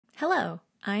Hello,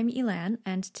 I'm Elan,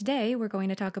 and today we're going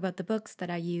to talk about the books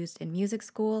that I used in music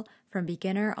school from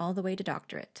beginner all the way to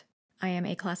doctorate. I am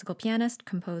a classical pianist,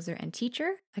 composer, and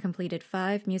teacher. I completed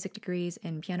 5 music degrees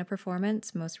in piano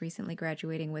performance, most recently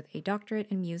graduating with a doctorate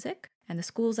in music, and the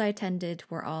schools I attended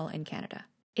were all in Canada.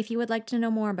 If you would like to know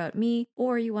more about me,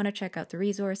 or you want to check out the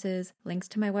resources, links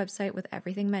to my website with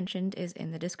everything mentioned is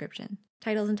in the description.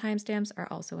 Titles and timestamps are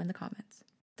also in the comments.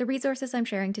 The resources I'm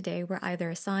sharing today were either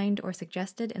assigned or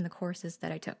suggested in the courses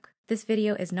that I took. This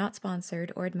video is not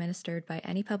sponsored or administered by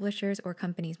any publishers or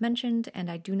companies mentioned,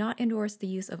 and I do not endorse the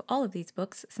use of all of these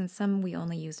books since some we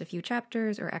only used a few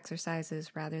chapters or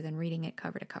exercises rather than reading it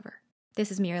cover to cover.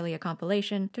 This is merely a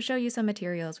compilation to show you some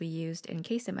materials we used in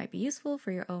case it might be useful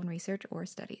for your own research or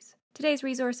studies. Today's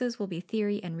resources will be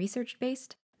theory and research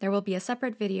based. There will be a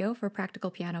separate video for practical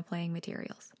piano playing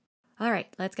materials.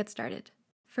 Alright, let's get started.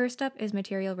 First up is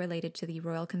material related to the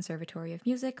Royal Conservatory of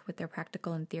Music with their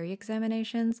practical and theory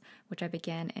examinations, which I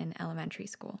began in elementary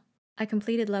school. I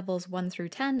completed levels 1 through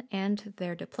 10 and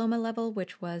their diploma level,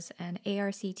 which was an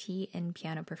ARCT in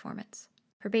piano performance.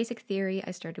 For basic theory,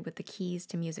 I started with the keys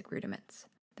to music rudiments.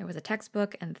 There was a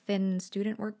textbook and thin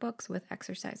student workbooks with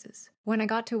exercises. When I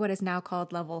got to what is now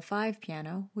called Level 5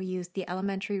 piano, we used the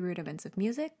elementary rudiments of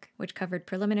music, which covered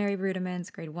preliminary rudiments,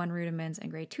 grade 1 rudiments,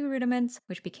 and grade 2 rudiments,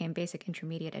 which became basic,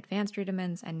 intermediate, advanced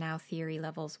rudiments, and now theory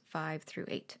levels 5 through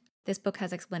 8. This book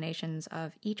has explanations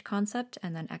of each concept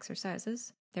and then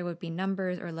exercises. There would be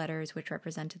numbers or letters which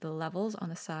represented the levels on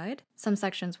the side. Some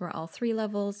sections were all 3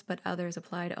 levels, but others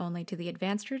applied only to the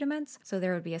advanced rudiments, so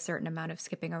there would be a certain amount of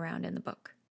skipping around in the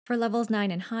book. For levels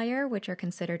 9 and higher, which are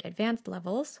considered advanced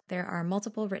levels, there are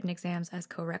multiple written exams as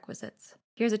co-requisites.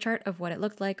 Here's a chart of what it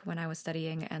looked like when I was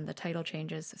studying and the title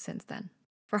changes since then.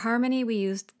 For harmony, we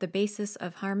used the basis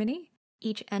of harmony.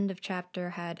 Each end of chapter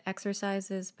had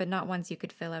exercises, but not ones you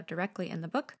could fill out directly in the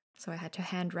book, so I had to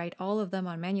handwrite all of them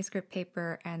on manuscript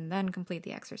paper and then complete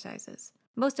the exercises.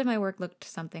 Most of my work looked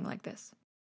something like this.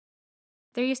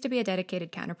 There used to be a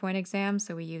dedicated counterpoint exam,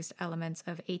 so we used elements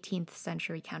of 18th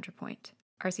century counterpoint.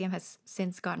 RCM has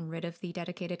since gotten rid of the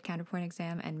dedicated counterpoint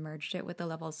exam and merged it with the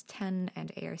levels 10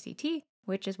 and ARCT,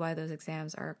 which is why those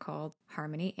exams are called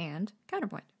harmony and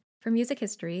counterpoint. For music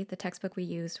history, the textbook we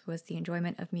used was The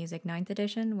Enjoyment of Music 9th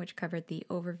edition, which covered the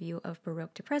overview of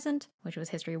Baroque to present, which was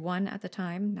History 1 at the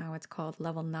time. Now it's called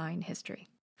Level 9 History.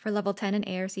 For Level 10 and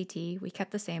ARCT, we kept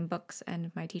the same books,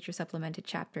 and my teacher supplemented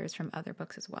chapters from other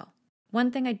books as well. One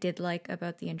thing I did like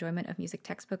about the Enjoyment of Music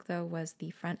textbook, though, was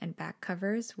the front and back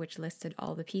covers, which listed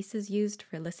all the pieces used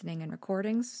for listening and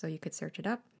recordings, so you could search it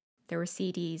up. There were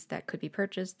CDs that could be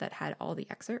purchased that had all the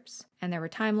excerpts, and there were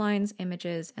timelines,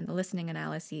 images, and the listening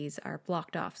analyses are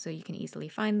blocked off so you can easily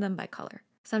find them by color.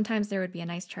 Sometimes there would be a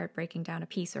nice chart breaking down a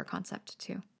piece or concept,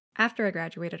 too. After I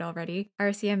graduated already,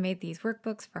 RCM made these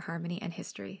workbooks for harmony and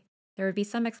history. There would be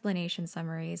some explanation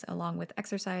summaries along with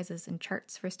exercises and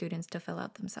charts for students to fill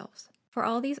out themselves. For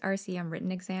all these RCM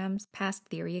written exams, past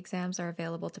theory exams are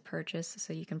available to purchase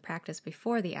so you can practice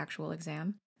before the actual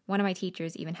exam. One of my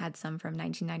teachers even had some from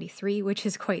 1993, which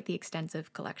is quite the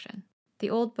extensive collection. The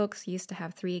old books used to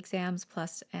have 3 exams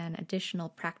plus an additional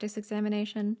practice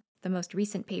examination. The most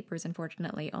recent papers,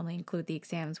 unfortunately, only include the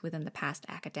exams within the past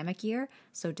academic year,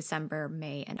 so December,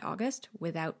 May, and August,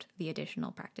 without the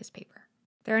additional practice paper.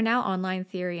 There are now online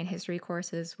theory and history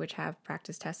courses which have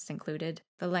practice tests included.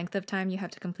 The length of time you have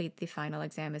to complete the final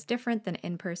exam is different than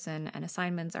in person, and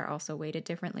assignments are also weighted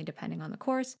differently depending on the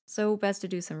course, so best to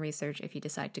do some research if you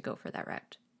decide to go for that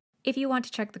route. If you want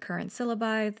to check the current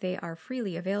syllabi, they are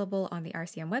freely available on the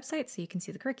RCM website so you can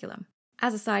see the curriculum.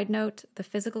 As a side note, the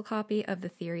physical copy of the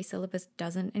theory syllabus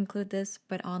doesn't include this,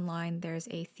 but online there's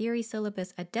a theory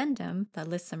syllabus addendum that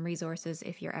lists some resources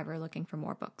if you're ever looking for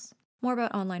more books. More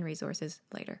about online resources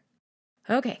later.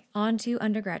 Okay, on to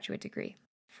undergraduate degree.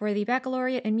 For the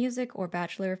baccalaureate in music or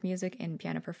bachelor of music in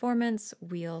piano performance,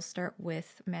 we'll start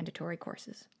with mandatory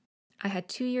courses. I had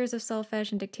 2 years of solfege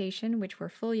and dictation, which were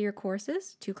full year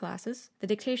courses, 2 classes. The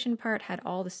dictation part had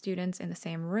all the students in the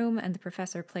same room, and the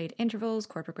professor played intervals,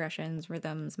 chord progressions,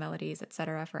 rhythms, melodies,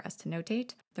 etc. for us to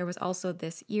notate. There was also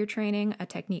this ear training, a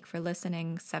technique for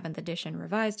listening, 7th edition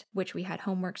revised, which we had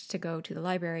homeworks to go to the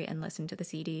library and listen to the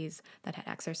CDs that had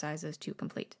exercises to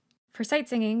complete. For sight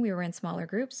singing, we were in smaller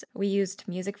groups. We used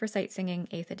Music for Sight Singing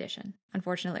 8th edition.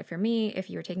 Unfortunately for me, if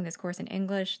you were taking this course in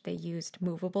English, they used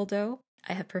movable do.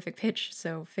 I have perfect pitch,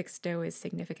 so fixed do is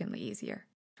significantly easier.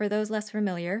 For those less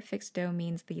familiar, fixed do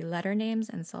means the letter names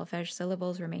and solfege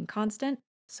syllables remain constant,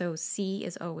 so C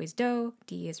is always do,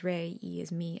 D is re, E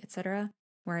is mi, etc.,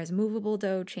 whereas movable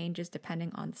do changes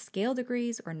depending on the scale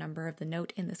degrees or number of the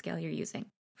note in the scale you're using.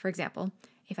 For example,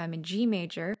 If I'm in G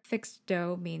major, fixed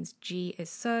do means G is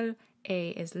sol, A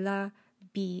is la,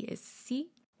 B is si,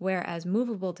 whereas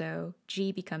movable do,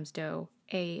 G becomes do,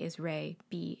 A is re,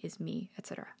 B is mi,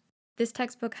 etc. This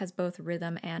textbook has both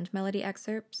rhythm and melody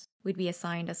excerpts. We'd be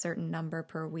assigned a certain number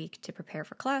per week to prepare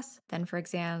for class. Then for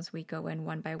exams, we'd go in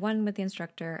one by one with the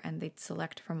instructor and they'd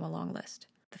select from a long list.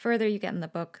 The further you get in the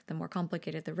book, the more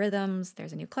complicated the rhythms,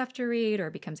 there's a new clef to read, or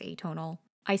it becomes atonal.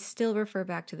 I still refer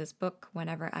back to this book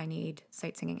whenever I need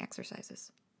sight singing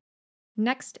exercises.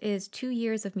 Next is 2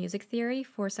 years of music theory,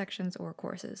 4 sections or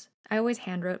courses. I always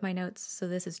handwrote my notes, so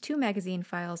this is 2 magazine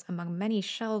files among many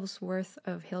shelves worth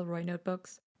of Hilroy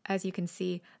notebooks. As you can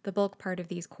see, the bulk part of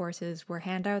these courses were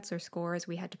handouts or scores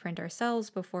we had to print ourselves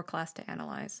before class to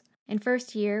analyze. In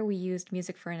first year, we used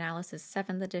Music for Analysis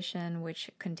 7th edition, which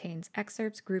contains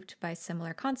excerpts grouped by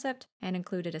similar concept and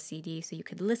included a CD so you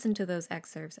could listen to those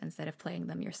excerpts instead of playing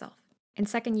them yourself. In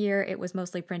second year, it was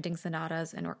mostly printing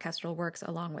sonatas and orchestral works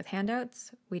along with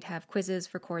handouts. We'd have quizzes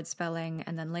for chord spelling,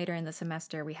 and then later in the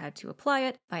semester we had to apply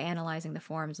it by analyzing the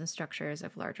forms and structures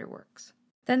of larger works.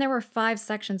 Then there were 5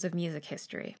 sections of music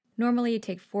history. Normally you'd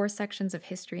take 4 sections of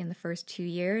history in the first 2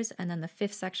 years, and then the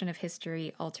 5th section of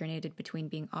history alternated between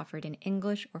being offered in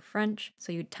English or French,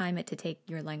 so you'd time it to take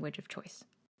your language of choice.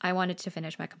 I wanted to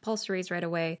finish my compulsories right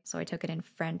away, so I took it in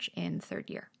French in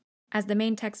 3rd year. As the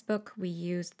main textbook, we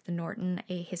used the Norton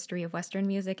A History of Western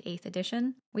Music 8th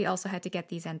edition. We also had to get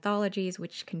these anthologies,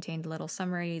 which contained little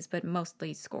summaries, but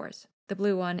mostly scores. The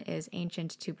blue one is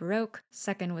Ancient to Baroque,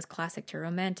 second was Classic to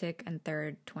Romantic, and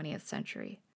third, 20th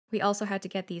Century. We also had to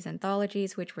get these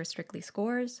anthologies, which were strictly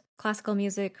scores, classical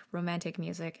music, romantic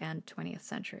music, and 20th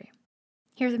century.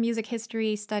 Here's a music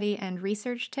history, study, and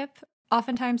research tip.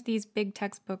 Oftentimes these big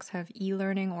textbooks have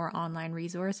e-learning or online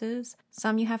resources.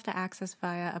 Some you have to access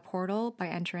via a portal by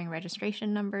entering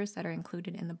registration numbers that are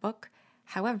included in the book.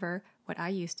 However, what I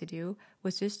used to do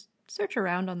was just search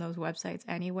around on those websites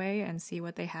anyway and see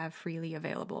what they have freely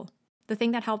available. The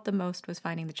thing that helped the most was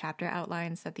finding the chapter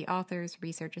outlines that the authors,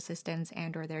 research assistants,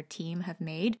 and/or their team have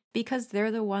made, because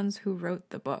they're the ones who wrote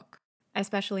the book.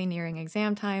 Especially nearing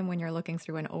exam time when you're looking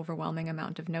through an overwhelming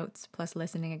amount of notes, plus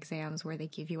listening exams where they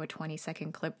give you a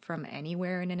 20-second clip from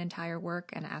anywhere in an entire work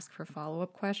and ask for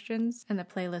follow-up questions. And the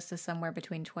playlist is somewhere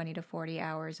between 20 to 40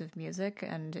 hours of music,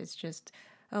 and it's just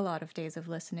a lot of days of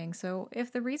listening. So if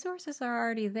the resources are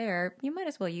already there, you might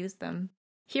as well use them.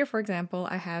 Here, for example,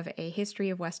 I have a history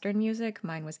of Western music.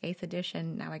 Mine was 8th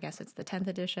edition. Now I guess it's the 10th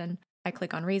edition. I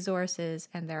click on resources,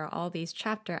 and there are all these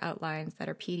chapter outlines that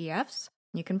are PDFs.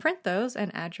 You can print those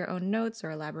and add your own notes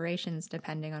or elaborations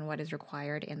depending on what is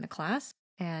required in the class.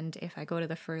 And if I go to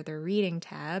the further reading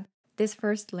tab, this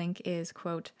first link is,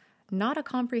 quote, not a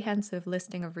comprehensive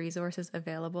listing of resources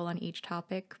available on each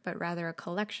topic, but rather a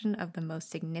collection of the most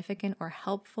significant or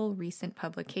helpful recent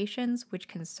publications which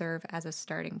can serve as a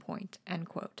starting point, end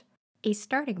quote. A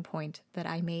starting point, that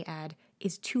I may add,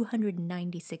 is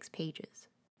 296 pages.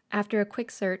 After a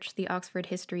quick search, the Oxford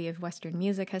History of Western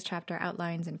Music has chapter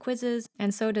outlines and quizzes,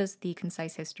 and so does the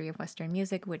Concise History of Western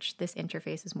Music, which this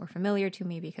interface is more familiar to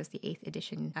me because the 8th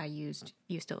edition I used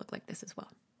to look like this as well.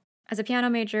 As a piano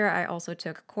major, I also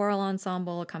took choral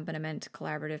ensemble, accompaniment,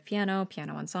 collaborative piano,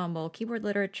 piano ensemble, keyboard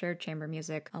literature, chamber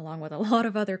music, along with a lot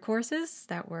of other courses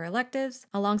that were electives.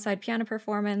 Alongside piano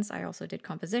performance, I also did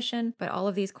composition, but all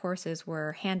of these courses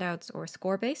were handouts or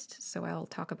score-based, so I'll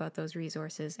talk about those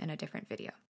resources in a different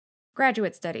video.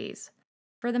 Graduate studies.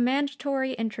 For the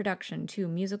mandatory introduction to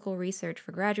musical research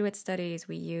for graduate studies,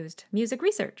 we used Music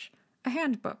Research, a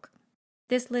handbook.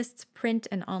 This lists print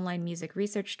and online music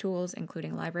research tools,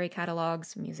 including library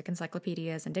catalogs, music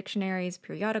encyclopedias and dictionaries,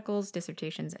 periodicals,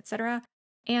 dissertations, etc.,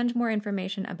 and more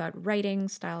information about writing,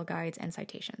 style guides, and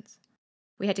citations.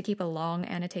 We had to keep a long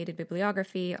annotated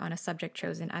bibliography on a subject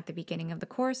chosen at the beginning of the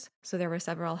course, so there were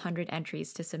several hundred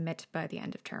entries to submit by the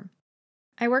end of term.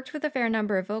 I worked with a fair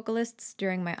number of vocalists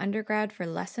during my undergrad for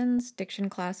lessons, diction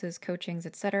classes, coachings,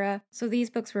 etc., so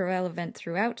these books were relevant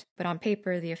throughout, but on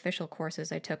paper the official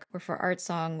courses I took were for art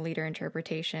song, leader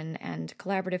interpretation, and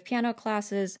collaborative piano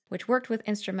classes, which worked with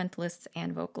instrumentalists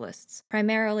and vocalists,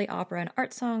 primarily opera and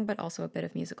art song, but also a bit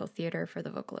of musical theater for the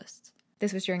vocalists.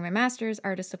 This was during my master's,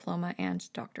 artist diploma,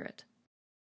 and doctorate.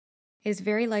 It is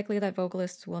very likely that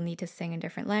vocalists will need to sing in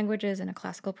different languages in a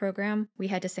classical program. We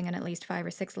had to sing in at least 5 or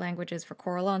 6 languages for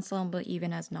choral ensemble,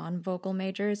 even as non-vocal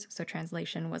majors, so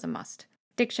translation was a must.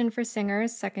 Diction for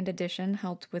Singers, 2nd edition,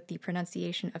 helped with the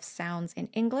pronunciation of sounds in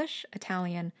English,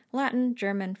 Italian, Latin,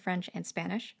 German, French, and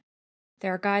Spanish.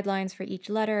 There are guidelines for each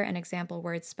letter and example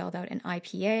words spelled out in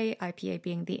IPA, IPA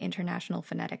being the International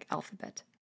Phonetic Alphabet.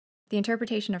 The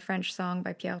interpretation of French song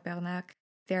by Pierre Bernac,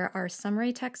 There are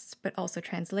summary texts, but also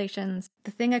translations.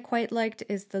 The thing I quite liked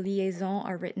is the liaisons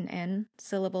are written in,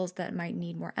 syllables that might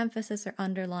need more emphasis are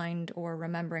underlined or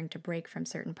remembering to break from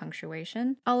certain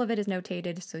punctuation. All of it is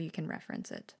notated so you can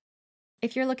reference it.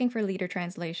 If you're looking for Lieder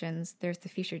translations, there's the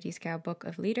Fischer Dieskau Book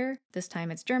of Lieder. This time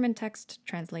it's German text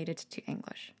translated to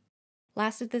English.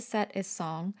 Last of this set is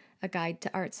Song, a guide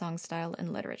to art song style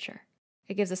and literature.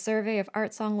 It gives a survey of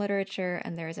art song literature,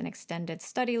 and there is an extended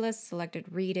study list,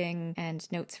 selected reading, and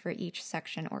notes for each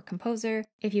section or composer.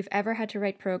 If you've ever had to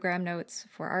write program notes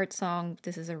for art song,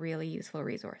 this is a really useful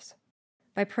resource.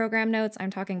 By program notes, I'm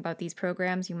talking about these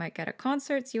programs you might get at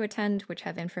concerts you attend, which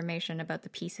have information about the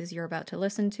pieces you're about to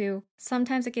listen to.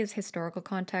 Sometimes it gives historical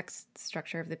context, the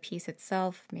structure of the piece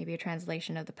itself, maybe a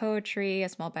translation of the poetry, a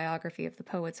small biography of the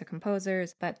poets or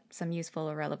composers, but some useful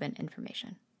or relevant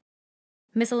information.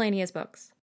 Miscellaneous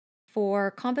books.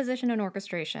 For composition and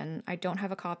orchestration, I don't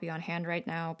have a copy on hand right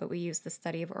now, but we used the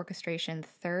Study of Orchestration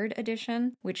 3rd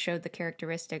edition, which showed the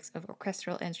characteristics of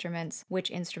orchestral instruments,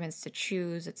 which instruments to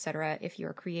choose, etc. if you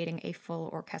are creating a full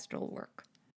orchestral work.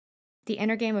 The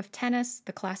Inner Game of Tennis,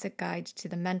 the classic guide to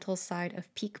the mental side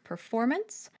of peak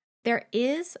performance. There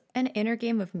is an inner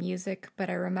game of music, but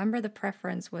I remember the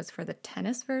preference was for the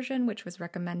tennis version, which was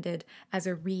recommended as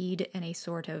a read in a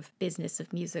sort of business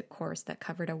of music course that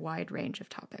covered a wide range of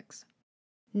topics.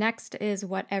 Next is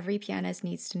What Every Pianist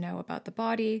Needs to Know About the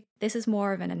Body. This is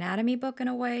more of an anatomy book in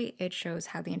a way. It shows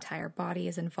how the entire body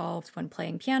is involved when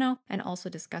playing piano and also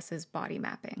discusses body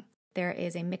mapping. There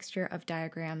is a mixture of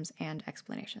diagrams and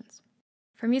explanations.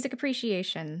 For music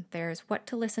appreciation, there's What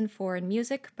to Listen For in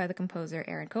Music by the composer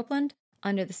Aaron Copland.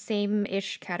 Under the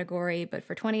same-ish category, but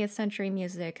for 20th century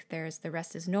music, there's The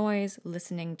Rest is Noise,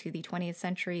 Listening to the 20th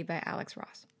Century by Alex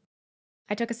Ross.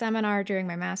 I took a seminar during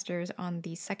my master's on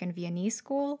the Second Viennese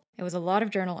School. It was a lot of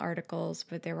journal articles,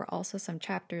 but there were also some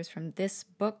chapters from this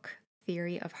book,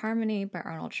 Theory of Harmony by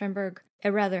Arnold Schoenberg,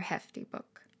 a rather hefty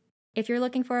book. If you're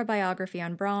looking for a biography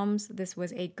on Brahms, this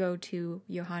was a go-to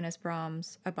Johannes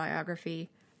Brahms, a biography.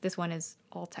 This one is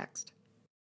all text.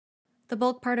 The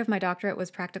bulk part of my doctorate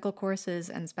was practical courses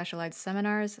and specialized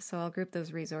seminars, so I'll group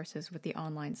those resources with the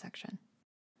online section.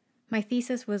 My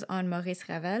thesis was on Maurice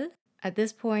Ravel. At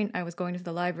this point, I was going to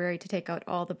the library to take out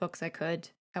all the books I could.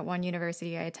 At one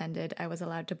university I attended, I was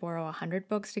allowed to borrow 100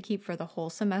 books to keep for the whole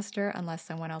semester unless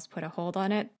someone else put a hold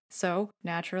on it. So,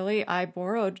 naturally, I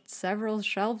borrowed several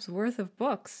shelves worth of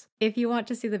books. If you want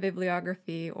to see the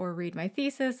bibliography or read my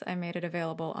thesis, I made it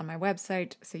available on my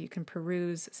website so you can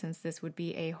peruse, since this would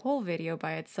be a whole video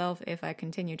by itself if I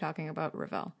continue talking about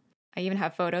Ravel. I even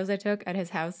have photos I took at his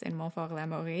house in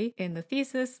Montfort-l'Amaury in the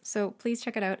thesis, so please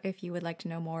check it out if you would like to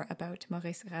know more about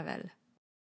Maurice Ravel.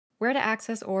 Where to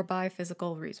access or buy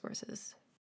physical resources.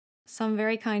 Some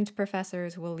very kind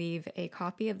professors will leave a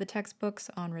copy of the textbooks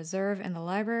on reserve in the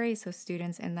library so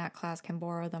students in that class can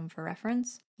borrow them for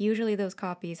reference. Usually those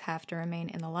copies have to remain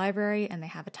in the library and they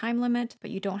have a time limit, but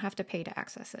you don't have to pay to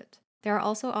access it. There are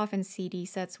also often CD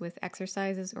sets with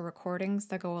exercises or recordings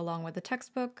that go along with the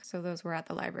textbook, so those were at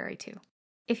the library too.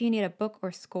 If you need a book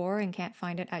or score and can't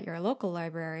find it at your local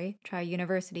library, try a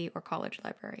university or college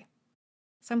library.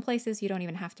 Some places you don't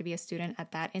even have to be a student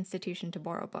at that institution to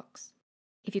borrow books.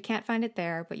 If you can't find it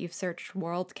there, but you've searched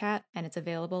WorldCat and it's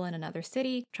available in another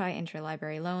city, try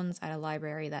interlibrary loans at a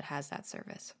library that has that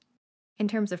service. In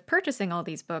terms of purchasing all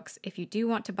these books, if you do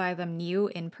want to buy them new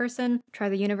in person, try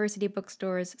the university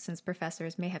bookstores since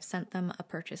professors may have sent them a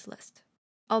purchase list.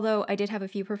 Although I did have a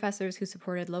few professors who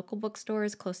supported local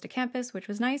bookstores close to campus, which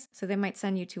was nice, so they might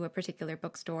send you to a particular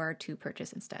bookstore to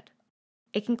purchase instead.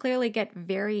 It can clearly get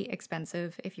very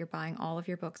expensive if you're buying all of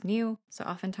your books new, so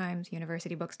oftentimes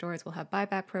university bookstores will have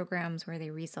buyback programs where they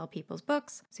resell people's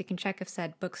books, so you can check if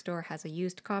said bookstore has a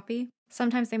used copy.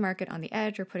 Sometimes they mark it on the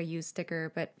edge or put a used sticker,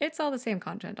 but it's all the same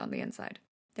content on the inside.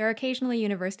 There are occasionally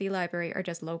university library or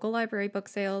just local library book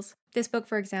sales. This book,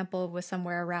 for example, was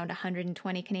somewhere around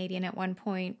 120 Canadian at one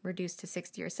point, reduced to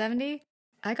 60 or 70.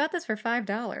 I got this for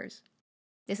 $5.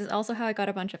 This is also how I got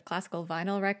a bunch of classical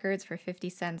vinyl records for 50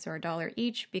 cents or $1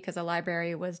 each because a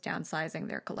library was downsizing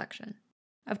their collection.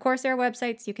 Of course, there are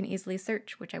websites you can easily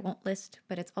search, which I won't list,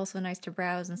 but it's also nice to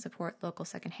browse and support local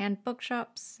secondhand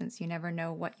bookshops since you never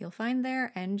know what you'll find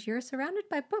there and you're surrounded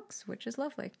by books, which is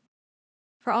lovely.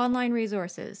 For online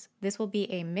resources, this will be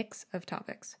a mix of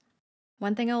topics.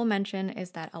 One thing I will mention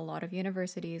is that a lot of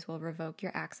universities will revoke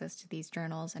your access to these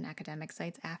journals and academic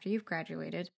sites after you've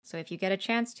graduated, so if you get a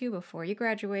chance to before you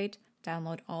graduate,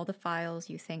 download all the files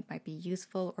you think might be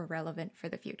useful or relevant for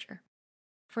the future.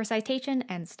 For citation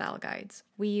and style guides,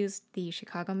 we used the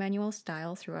Chicago Manual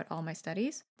style throughout all my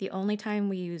studies. The only time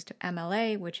we used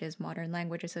MLA, which is Modern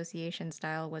Language Association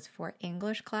style, was for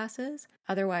English classes.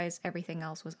 Otherwise, everything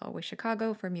else was always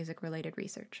Chicago for music-related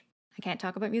research. I can't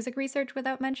talk about music research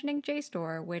without mentioning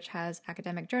JSTOR, which has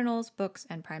academic journals, books,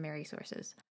 and primary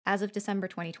sources. As of December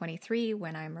 2023,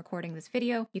 when I'm recording this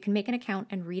video, you can make an account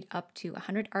and read up to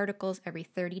 100 articles every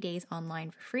 30 days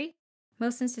online for free.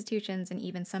 Most institutions and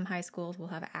even some high schools will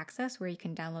have access where you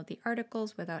can download the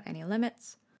articles without any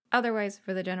limits. Otherwise,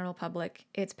 for the general public,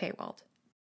 it's paywalled.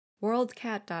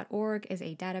 WorldCat.org is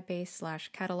a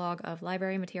database/catalog of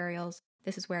library materials.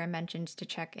 This is where I mentioned to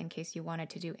check in case you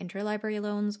wanted to do interlibrary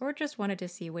loans or just wanted to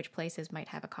see which places might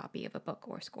have a copy of a book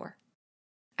or score.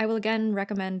 I will again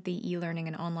recommend the e-learning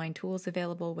and online tools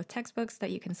available with textbooks that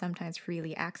you can sometimes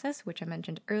freely access, which I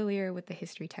mentioned earlier with the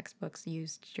history textbooks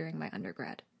used during my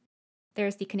undergrad.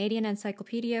 There's the Canadian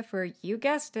Encyclopedia for, you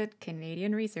guessed it,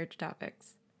 Canadian research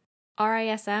topics.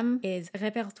 RISM is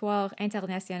Répertoire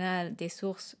International des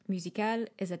Sources Musicales,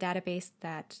 is a database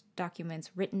that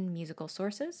documents written musical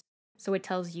sources, so it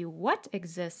tells you what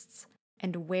exists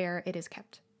and where it is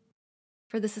kept.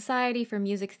 For the Society for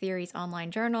Music Theory's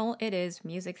online journal, it is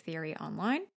Music Theory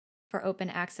Online. For open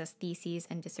access theses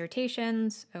and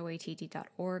dissertations,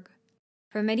 oatt.org.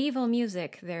 For medieval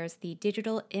music, there's the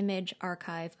Digital Image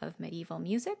Archive of Medieval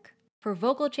Music. For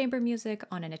vocal chamber music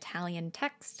on an Italian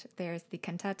text, there's the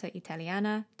Cantata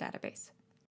Italiana database.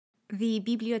 The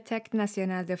Bibliothèque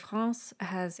Nationale de France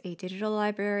has a digital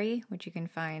library, which you can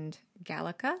find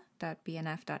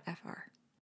gallica.bnf.fr.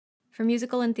 For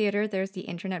musical and theater, there's the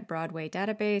Internet Broadway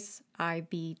database,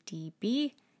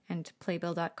 IBDB, and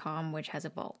Playbill.com, which has a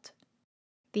vault.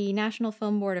 The National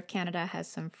Film Board of Canada has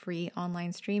some free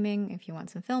online streaming if you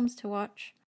want some films to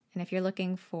watch. And if you're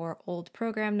looking for old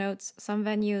program notes, some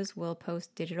venues will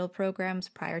post digital programs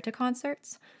prior to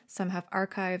concerts. Some have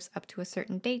archives up to a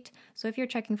certain date, so if you're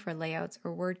checking for layouts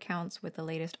or word counts with the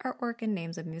latest artwork and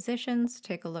names of musicians,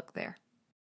 take a look there.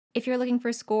 If you're looking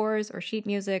for scores or sheet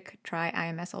music, try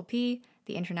IMSLP,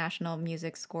 the International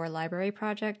Music Score Library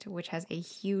Project, which has a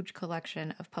huge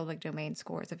collection of public domain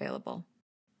scores available.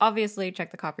 Obviously,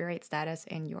 check the copyright status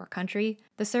in your country.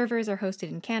 The servers are hosted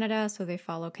in Canada, so they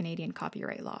follow Canadian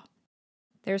copyright law.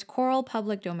 There's Choral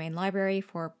Public Domain Library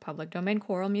for public domain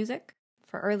choral music.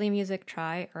 For early music,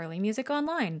 try Early Music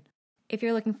Online. If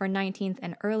you're looking for 19th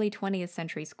and early 20th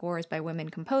century scores by women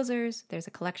composers, there's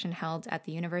a collection held at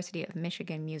the University of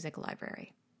Michigan Music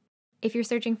Library. If you're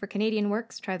searching for Canadian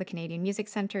works, try the Canadian Music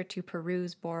Centre to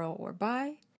peruse, borrow, or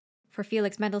buy. For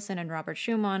Felix Mendelssohn and Robert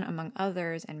Schumann, among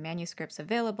others, and manuscripts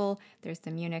available, there's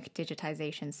the Munich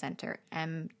Digitization Center,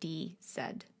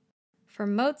 MDZ. For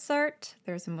Mozart,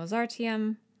 there's a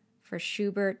Mozarteum. For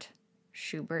Schubert,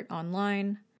 Schubert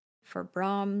Online. For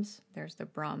Brahms, there's the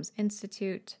Brahms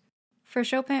Institute. For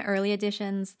Chopin early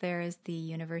editions, there is the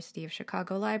University of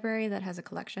Chicago Library that has a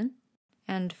collection.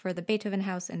 And for the Beethoven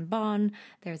House in Bonn,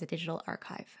 there's a digital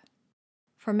archive.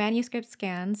 For manuscript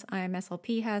scans,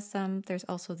 IMSLP has some. There's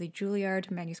also the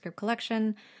Juilliard Manuscript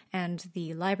Collection and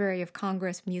the Library of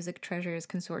Congress Music Treasures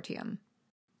Consortium.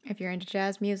 If you're into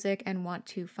jazz music and want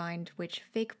to find which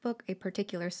fake book a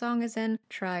particular song is in,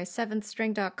 try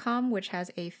 7thstring.com, which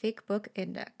has a fake book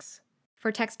index.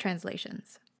 For text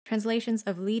translations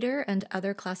of Lieder and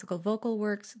other classical vocal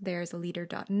works, there's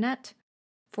Lieder.net.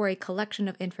 For a collection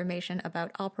of information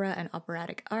about opera and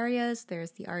operatic arias,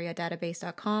 there's the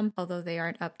ariadatabase.com, although they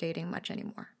aren't updating much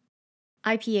anymore.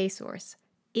 IPA source.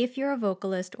 If you're a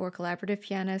vocalist or collaborative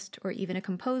pianist, or even a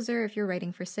composer if you're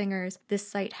writing for singers, this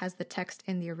site has the text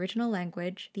in the original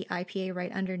language, the IPA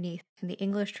right underneath, and the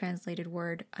English translated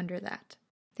word under that.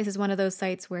 This is one of those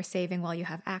sites where saving while you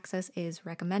have access is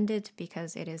recommended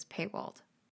because it is paywalled.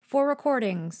 For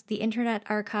recordings, the Internet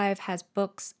Archive has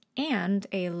books and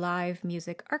a live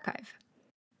music archive.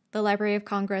 The Library of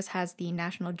Congress has the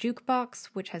National Jukebox,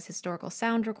 which has historical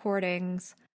sound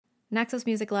recordings. Naxos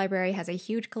Music Library has a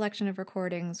huge collection of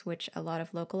recordings, which a lot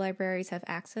of local libraries have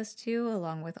access to,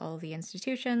 along with all of the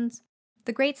institutions.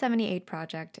 The Great 78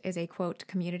 Project is a, quote,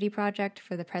 community project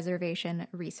for the preservation,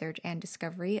 research, and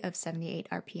discovery of 78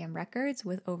 RPM records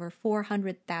with over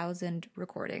 400,000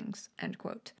 recordings, end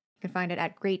quote. You can find it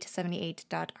at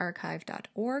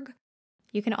great78.archive.org.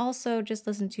 You can also just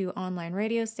listen to online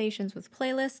radio stations with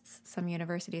playlists. Some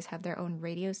universities have their own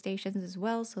radio stations as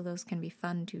well, so those can be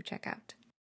fun to check out.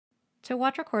 To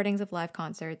watch recordings of live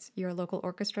concerts, your local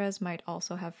orchestras might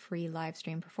also have free live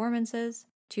stream performances.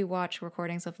 To watch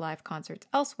recordings of live concerts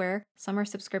elsewhere, some are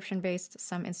subscription-based,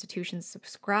 some institutions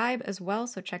subscribe as well,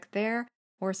 so check there.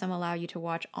 or some allow you to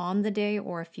watch on the day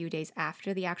or a few days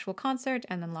after the actual concert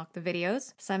and then lock the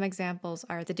videos. Some examples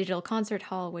are the Digital Concert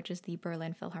Hall, which is the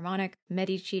Berlin Philharmonic,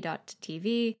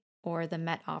 Medici.tv, or the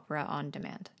Met Opera on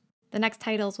demand. The next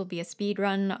titles will be a speed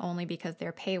run only because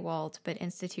they're paywalled, but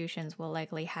institutions will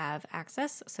likely have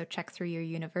access, so check through your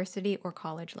university or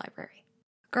college library.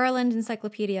 Garland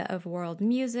Encyclopedia of World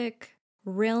Music,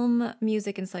 Realm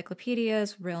Music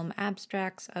Encyclopedias, Realm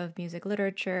Abstracts of Music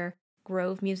Literature,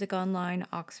 Grove Music Online,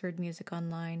 Oxford Music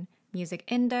Online, Music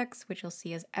Index, which you'll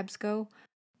see as EBSCO,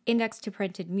 Index to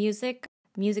Printed Music,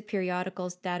 Music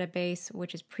Periodicals Database,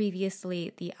 which is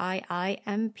previously the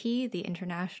IIMP, the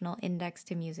International Index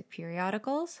to Music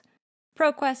Periodicals,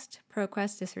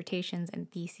 ProQuest Dissertations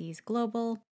and Theses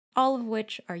Global, all of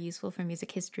which are useful for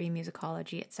music history,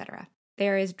 musicology, etc.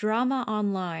 There is Drama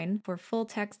Online for full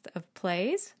text of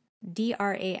plays,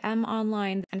 DRAM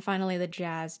Online, and finally the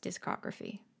Jazz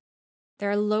Discography. There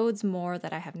are loads more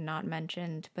that I have not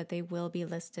mentioned, but they will be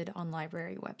listed on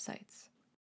library websites.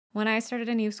 When I started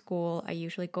a new school, I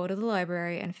usually go to the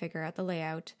library and figure out the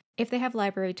layout. If they have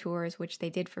library tours, which they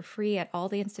did for free at all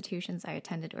the institutions I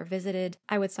attended or visited,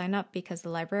 I would sign up because the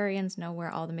librarians know where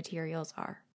all the materials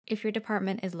are. If your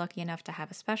department is lucky enough to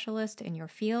have a specialist in your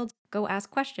field, go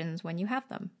ask questions when you have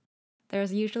them.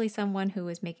 There's usually someone who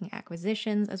is making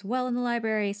acquisitions as well in the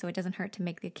library, so it doesn't hurt to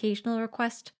make the occasional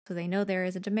request so they know there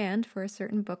is a demand for a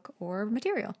certain book or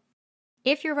material.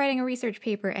 If you're writing a research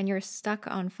paper and you're stuck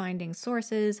on finding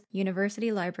sources,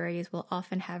 university libraries will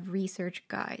often have research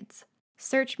guides.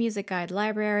 Search Music Guide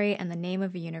Library and the name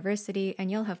of a university,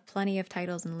 and you'll have plenty of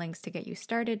titles and links to get you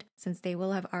started, since they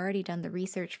will have already done the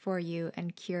research for you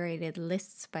and curated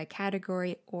lists by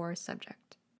category or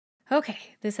subject. Okay,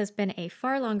 this has been a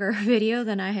far longer video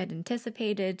than I had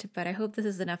anticipated, but I hope this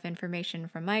is enough information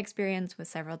from my experience with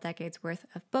several decades worth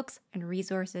of books and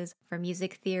resources for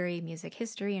music theory, music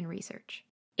history, and research.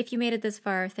 If you made it this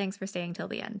far, thanks for staying till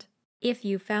the end. If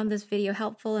you found this video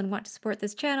helpful and want to support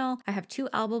this channel, I have 2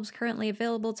 albums currently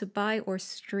available to buy or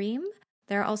stream.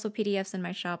 There are also PDFs in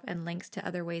my shop and links to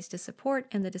other ways to support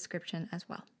in the description as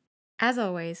well. As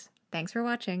always, thanks for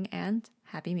watching and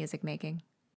happy music making.